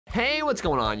Hey, what's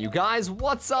going on, you guys?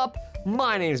 What's up?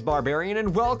 My name's Barbarian,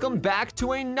 and welcome back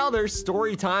to another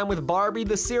story time with Barbie,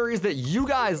 the series that you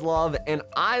guys love and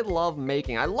I love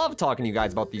making. I love talking to you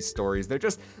guys about these stories.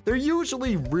 They're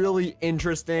usually really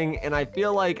interesting, and I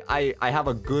feel like I have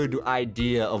a good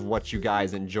idea of what you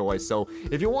guys enjoy. So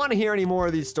if you want to hear any more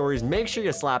of these stories, make sure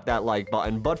you slap that like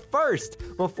button. But first,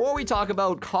 before we talk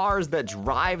about cars that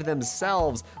drive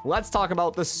themselves, let's talk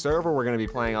about the server we're going to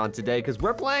be playing on today, because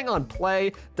we're playing on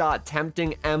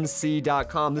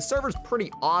play.temptingmc.com. The server's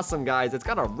pretty awesome, guys. It's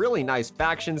got a really nice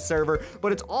faction server,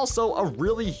 but it's also a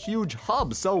really huge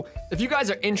hub. So if you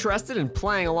guys are interested in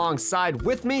playing alongside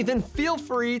with me, then feel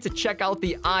free to check out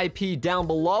the IP down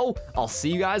below. I'll see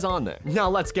you guys on there. Now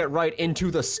let's get right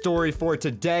into the story for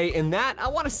today. And that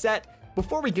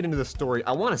before we get into the story,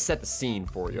 I want to set the scene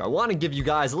for you. I want to give you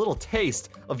guys a little taste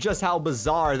of just how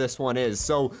bizarre this one is.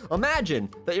 So imagine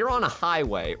that you're on a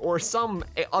highway or some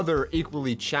other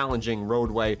equally challenging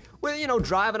roadway with,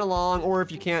 driving along, or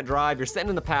if you can't drive, you're sitting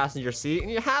in the passenger seat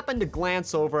and you happen to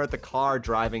glance over at the car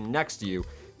driving next to you.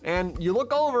 And you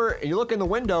look over and you look in the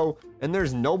window and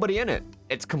there's nobody in it.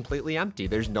 It's completely empty.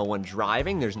 There's no one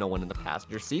driving. There's no one in the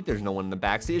passenger seat. There's no one in the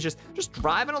back seat. It's just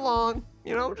driving along,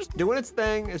 just doing its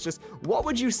thing. It's just, what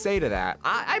would you say to that?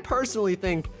 I personally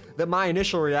think that my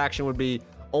initial reaction would be,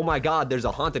 oh my God, there's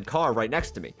a haunted car right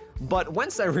next to me. But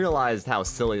once I realized how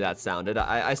silly that sounded,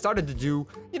 I started to do,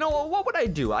 what would I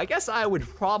do? I guess I would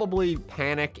probably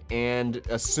panic and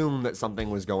assume that something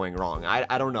was going wrong.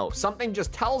 I don't know. Something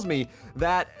just tells me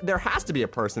that there has to be a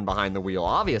person behind the wheel,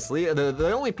 obviously.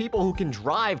 The only people who can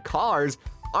drive cars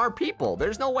are people.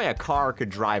 There's no way a car could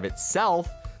drive itself,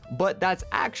 but that's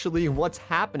actually what's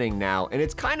happening now. And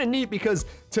it's kind of neat because,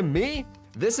 to me,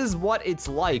 this is what it's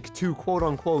like to quote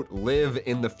unquote live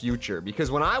in the future.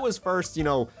 Because when I was first,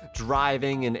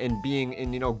 driving and being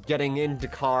in, getting into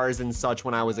cars and such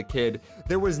when I was a kid,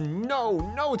 there was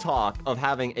no talk of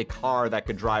having a car that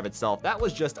could drive itself. That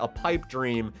was just a pipe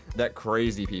dream that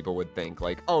crazy people would think.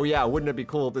 Like, oh yeah, wouldn't it be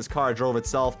cool if this car drove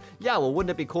itself? Yeah, well,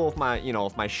 wouldn't it be cool if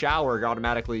my shower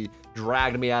automatically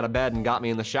dragged me out of bed and got me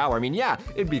in the shower? I mean, yeah,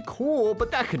 it'd be cool,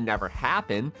 but that could never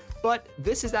happen. But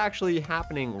this is actually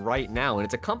happening right now, and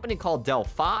it's a company called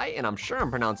Delphi, and I'm sure I'm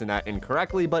pronouncing that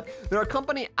incorrectly, but they're a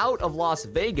company out of Las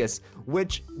Vegas,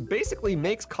 which basically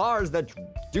makes cars that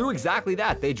do exactly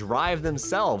that. They drive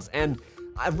themselves. And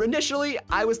initially,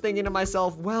 I was thinking to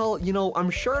myself, well, I'm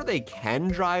sure they can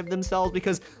drive themselves,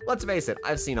 because let's face it,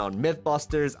 I've seen on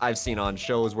Mythbusters, I've seen on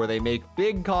shows where they make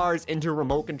big cars into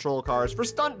remote control cars for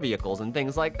stunt vehicles and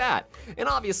things like that. And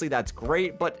obviously that's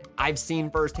great, but I've seen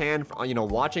firsthand,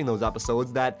 watching those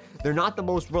episodes, that they're not the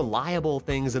most reliable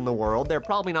things in the world. They're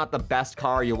probably not the best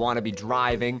car you want to be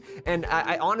driving. And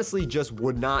I honestly just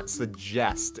would not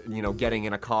suggest, getting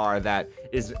in a car that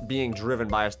is being driven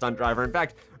by a stunt driver. In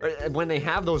fact, when they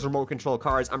have those remote control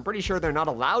cars, I'm pretty sure they're not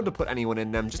allowed to put anyone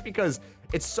in them, just because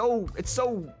it's so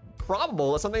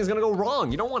probable that something's gonna go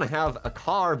wrong. You don't want to have a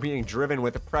car being driven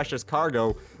with precious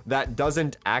cargo that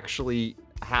doesn't actually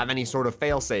have any sort of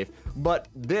failsafe. But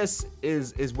this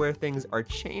is where things are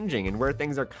changing and where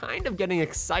things are kind of getting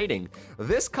exciting.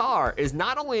 This car is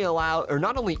not only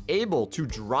able to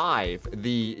drive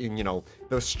the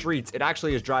streets. It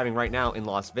actually is driving right now in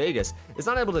Las Vegas. It's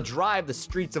not able to drive the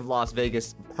streets of Las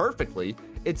Vegas perfectly.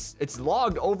 It's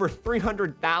logged over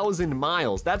 300,000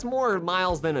 miles. That's more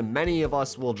miles than many of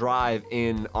us will drive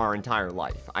in our entire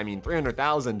life. I mean,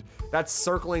 300,000, that's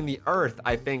circling the earth,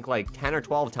 I think, like 10 or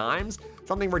 12 times.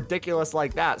 Something ridiculous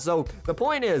like that. So the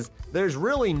point is, there's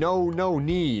really no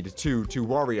need to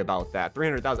worry about that.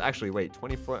 300,000, actually, wait,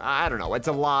 24, I don't know. It's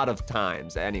a lot of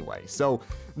times anyway. So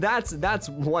that's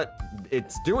what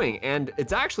it's doing. And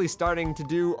it's actually starting to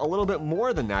do a little bit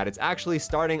more than that. It's actually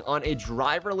starting on a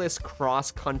driverless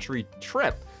cross-country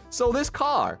trip. So this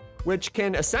car, which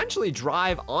can essentially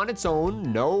drive on its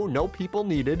own, no people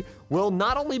needed, will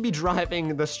not only be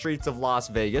driving the streets of Las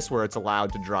Vegas, where it's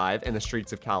allowed to drive, and the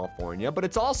streets of California, but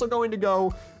it's also going to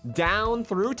go down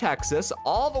through Texas,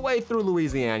 all the way through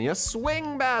Louisiana,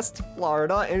 swing past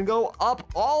Florida, and go up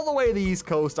all the way to the East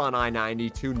Coast on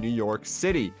I-90 to New York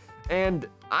City. And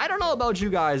I don't know about you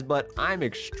guys, but I'm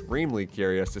extremely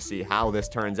curious to see how this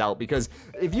turns out, because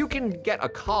if you can get a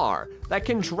car that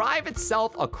can drive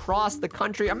itself across the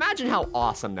country, imagine how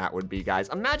awesome that would be, guys.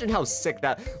 Imagine how sick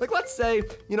that, like, let's say,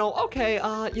 okay,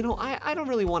 I don't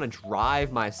really want to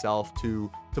drive myself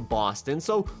to Boston,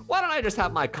 so why don't I just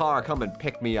have my car come and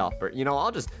pick me up? Or,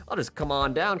 I'll just come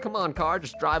on down, come on car,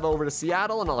 just drive over to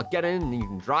Seattle and I'll get in and you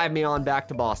can drive me on back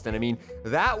to Boston. I mean,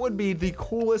 that would be the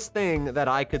coolest thing that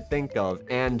I could think of.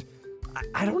 And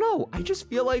I don't know. I just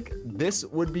feel like this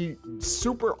would be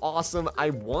super awesome. I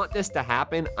want this to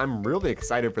happen. I'm really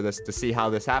excited for this to see how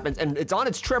this happens. And it's on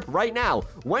its trip right now.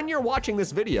 When you're watching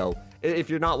this video, if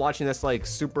you're not watching this like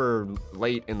super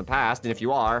late in the past, and if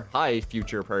you are, hi,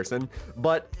 future person,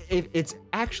 but if it's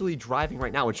actually driving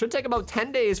right now. It should take about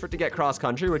 10 days for it to get cross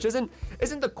country, which isn't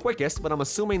the quickest, but I'm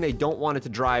assuming they don't want it to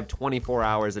drive 24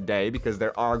 hours a day because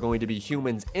there are going to be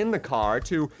humans in the car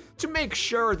to make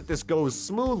sure that this goes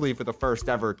smoothly for the first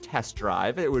ever test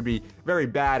drive. It would be very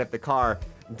bad if the car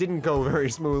didn't go very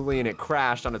smoothly and it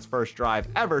crashed on its first drive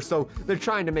ever, so they're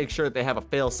trying to make sure that they have a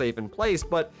fail-safe in place.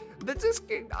 But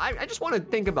I just want to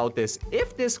think about this.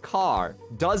 If this car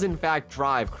does in fact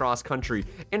drive cross-country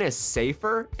in a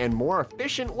safer and more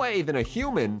efficient way than a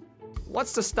human,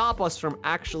 what's to stop us from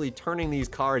actually turning these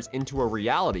cars into a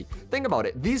reality? Think about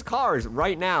it. These cars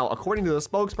right now, according to the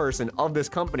spokesperson of this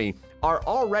company, are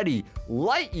already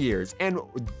light years and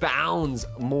bounds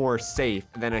more safe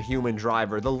than a human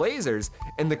driver. The lasers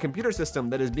and the computer system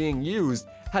that is being used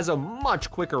has a much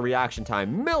quicker reaction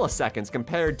time, milliseconds,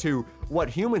 compared to what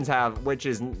humans have, which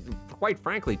is, quite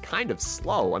frankly, kind of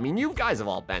slow. I mean, you guys have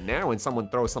all been there when someone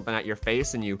throws something at your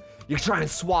face and you try and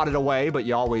swat it away, but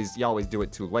you always do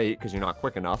it too late because you're not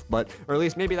quick enough. But, or at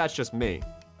least maybe that's just me.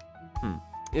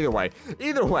 Either way,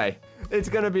 it's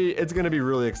gonna be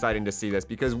really exciting to see this,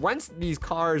 because once these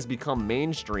cars become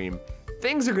mainstream,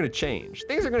 things are gonna change.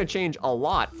 Things are gonna change a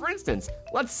lot. For instance,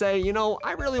 let's say, you know,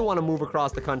 I really wanna move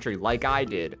across the country like I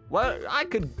did. Well, I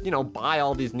could, you know, buy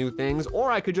all these new things,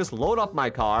 or I could just load up my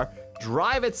car,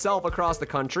 drive itself across the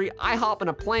country, I hop in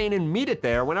a plane and meet it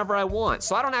there whenever I want.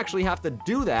 So I don't actually have to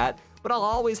do that, but I'll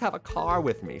always have a car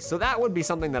with me. So that would be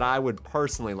something that I would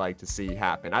personally like to see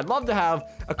happen. I'd love to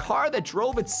have a car that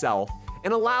drove itself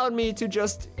and allowed me to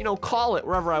just, you know, call it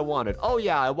wherever I wanted. Oh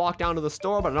yeah, I walked down to the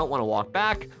store, but I don't want to walk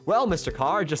back. Well, Mr.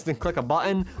 Car, just click a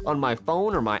button on my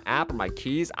phone or my app or my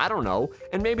keys, I don't know,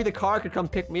 and maybe the car could come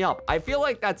pick me up. I feel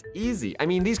like that's easy. I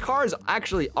mean, these cars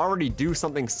actually already do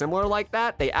something similar like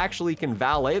that. They actually can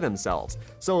valet themselves.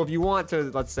 So if you want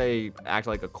to, let's say, act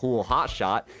like a cool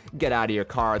hotshot, get out of your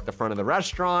car at the front of the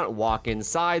restaurant, walk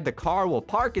inside, the car will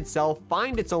park itself,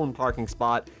 find its own parking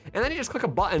spot, and then you just click a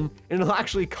button and it'll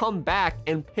actually come back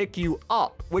and pick you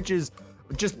up, which is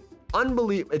just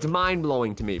unbelievable. It's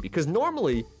mind-blowing to me, because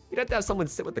normally you'd have to have someone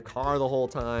sit with the car the whole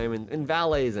time, and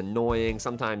valet is annoying.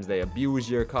 Sometimes they abuse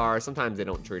your car, sometimes they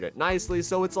don't treat it nicely,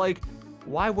 so it's like,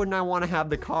 why wouldn't I want to have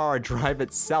the car drive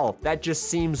itself? That just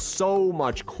seems so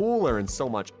much cooler and so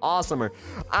much awesomer.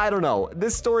 I don't know,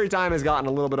 this story time has gotten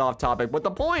a little bit off topic, but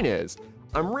the point is,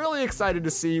 I'm really excited to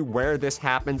see where this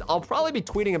happens. I'll probably be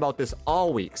tweeting about this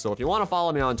all week, so if you want to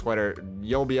follow me on Twitter,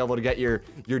 you'll be able to get your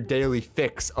daily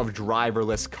fix of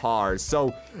driverless cars.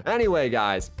 So anyway,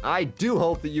 guys, I do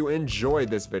hope that you enjoyed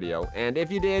this video, and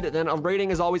if you did, then a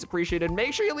rating is always appreciated.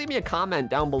 Make sure you leave me a comment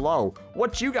down below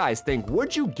what you guys think.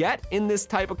 Would you get in this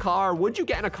type of car? Would you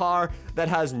get in a car that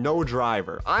has no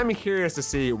driver? I'm curious to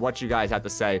see what you guys have to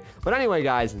say. But anyway,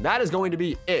 guys, that is going to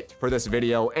be it for this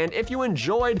video, and if you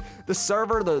enjoyed the server,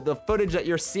 the footage that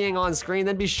you're seeing on screen,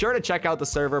 then be sure to check out the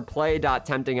server,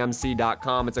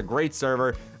 play.temptingmc.com. It's a great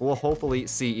server. We'll hopefully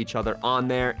see each other on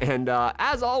there. And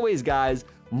as always, guys,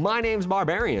 my name's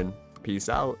Barbarian. Peace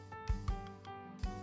out.